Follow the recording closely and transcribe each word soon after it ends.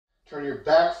Turn your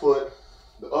back foot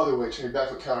the other way. Turn your back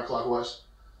foot counterclockwise.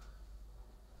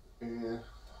 And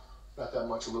not that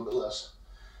much, a little bit less.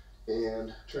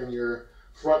 And turn your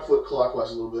front foot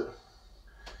clockwise a little bit.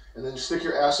 And then just stick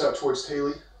your ass out towards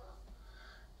Haley.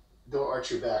 Don't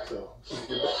arch your back though. Keep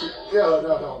your back,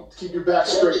 no. Keep your back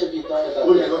straight. Have you thought about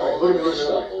look at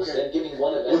me. Okay. Then giving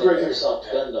one of them Look an right here.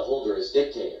 airsoft gun to hold her as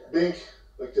dictator? Bink,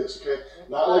 like this, okay?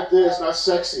 Not like this, not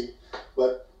sexy,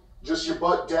 but just your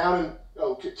butt down and,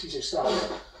 oh, TJ, stop.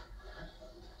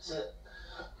 Is it?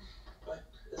 What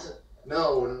is it?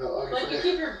 No. Okay, like you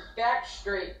keep your back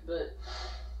straight, but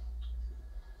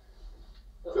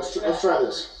let's try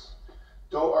this.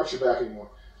 Don't arch your back anymore.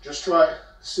 Just try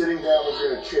sitting down like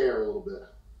you're in a chair a little bit.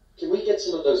 Can we get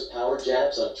some of those power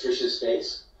jabs on Trisha's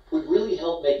face? Would really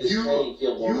help make this training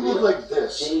feel more real. You look like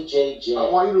this. JJJ. I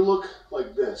want you to look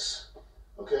like this,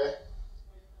 okay?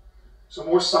 So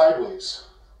more sideways.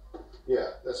 Yeah,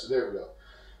 there we go.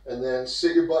 And then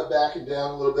sit your butt back and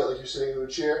down a little bit like you're sitting in a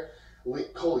chair.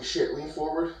 Holy shit, lean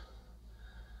forward.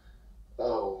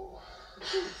 Oh.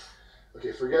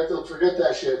 Okay, forget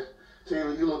that shit.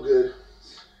 Taylor, you look good.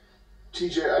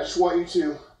 TJ, I just want you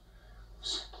to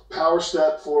power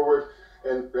step forward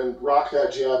and rock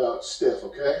that jab out stiff,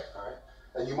 okay? All right.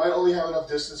 And you might only have enough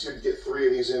distance here to get 3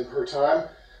 of these in per time,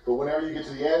 but whenever you get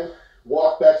to the end,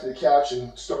 walk back to the couch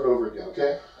and start over again,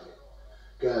 okay?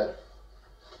 Go ahead.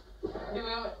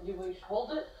 Do we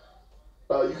hold it?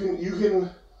 You can,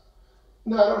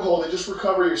 no, don't hold it, just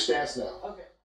recover your stance now. Okay.